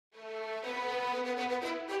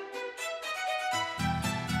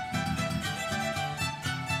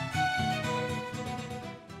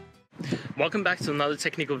Welcome back to another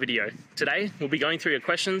technical video. Today, we'll be going through your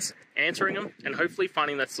questions, answering them, and hopefully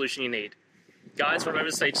finding that solution you need. Guys, remember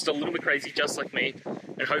to stay just a little bit crazy just like me,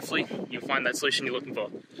 and hopefully you'll find that solution you're looking for.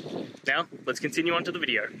 Now, let's continue on to the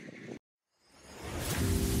video.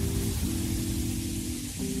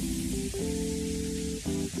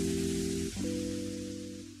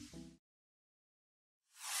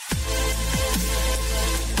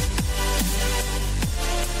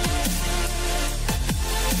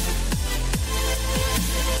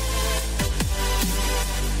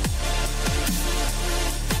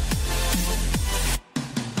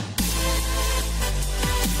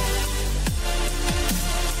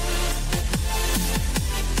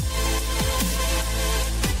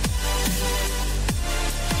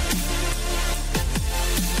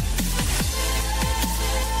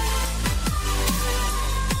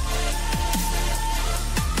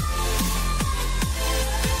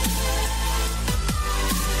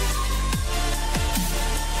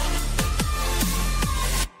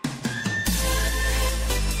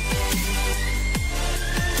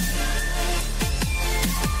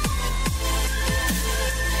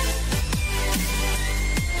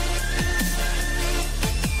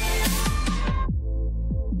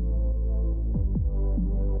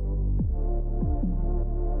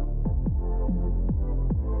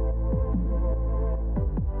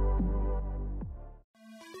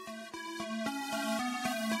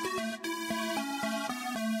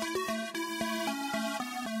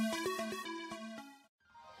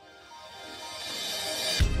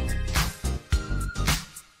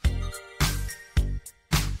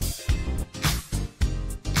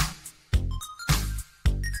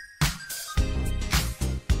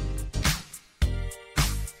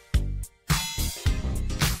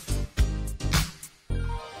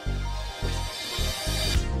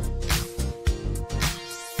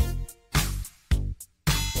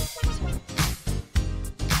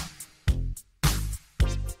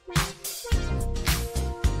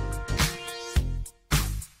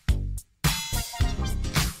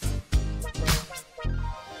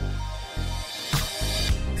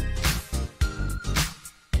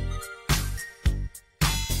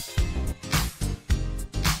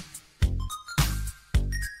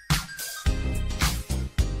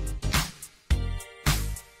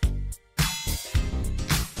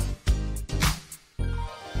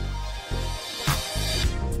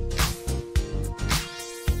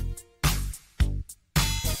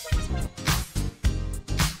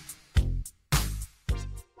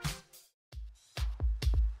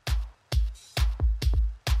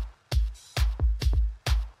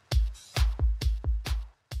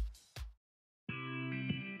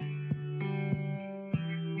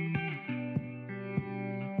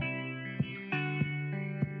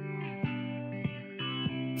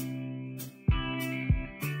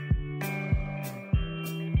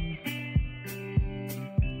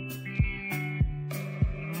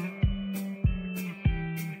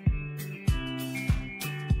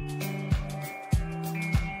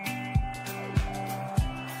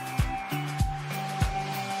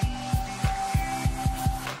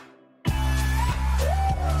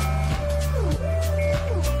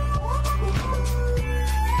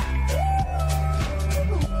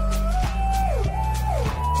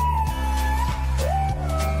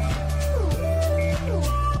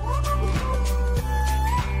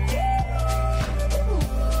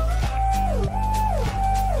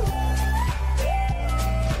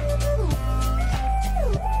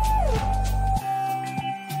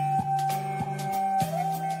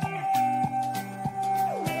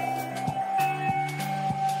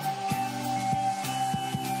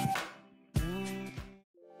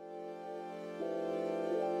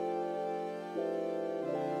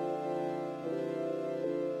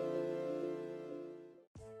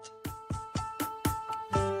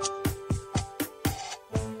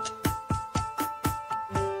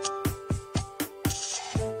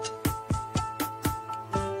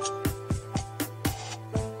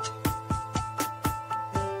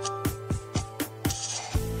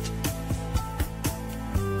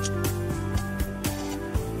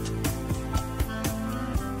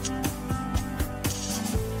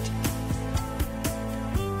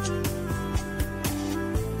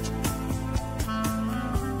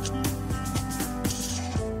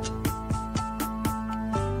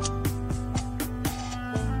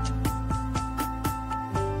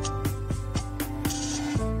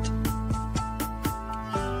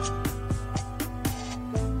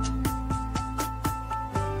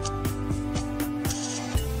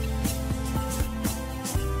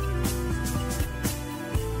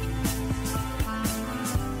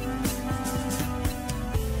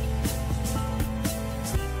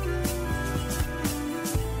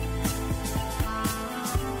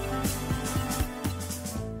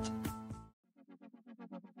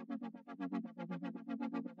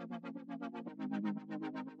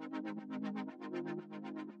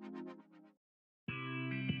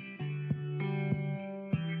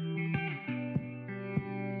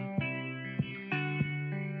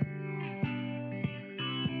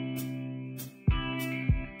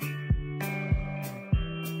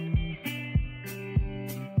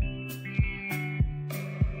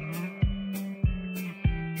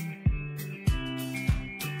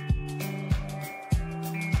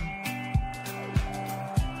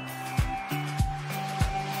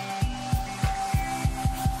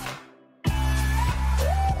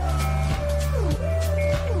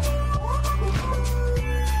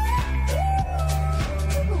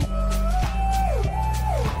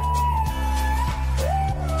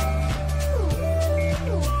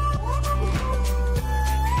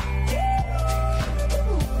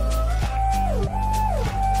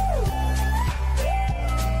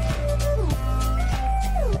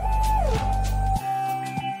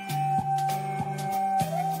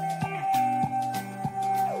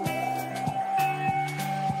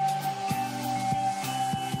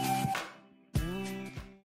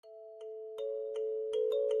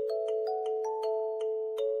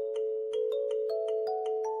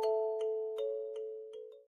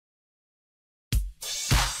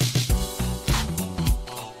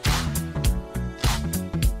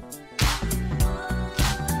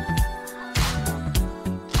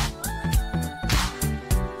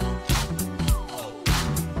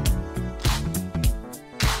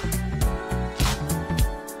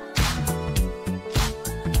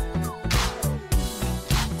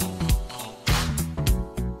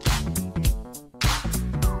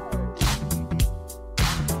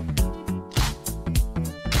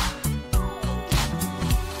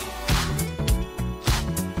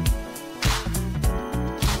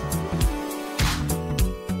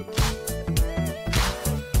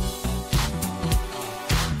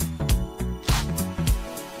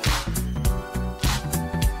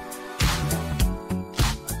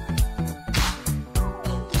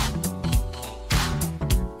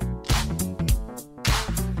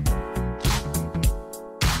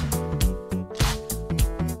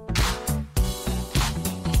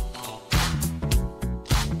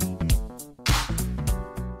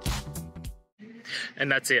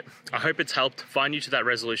 And that's it. I hope it's helped find you to that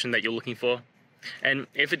resolution that you're looking for. And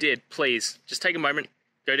if it did, please just take a moment,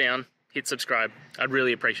 go down, hit subscribe. I'd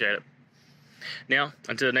really appreciate it. Now,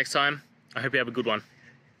 until the next time, I hope you have a good one.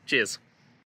 Cheers.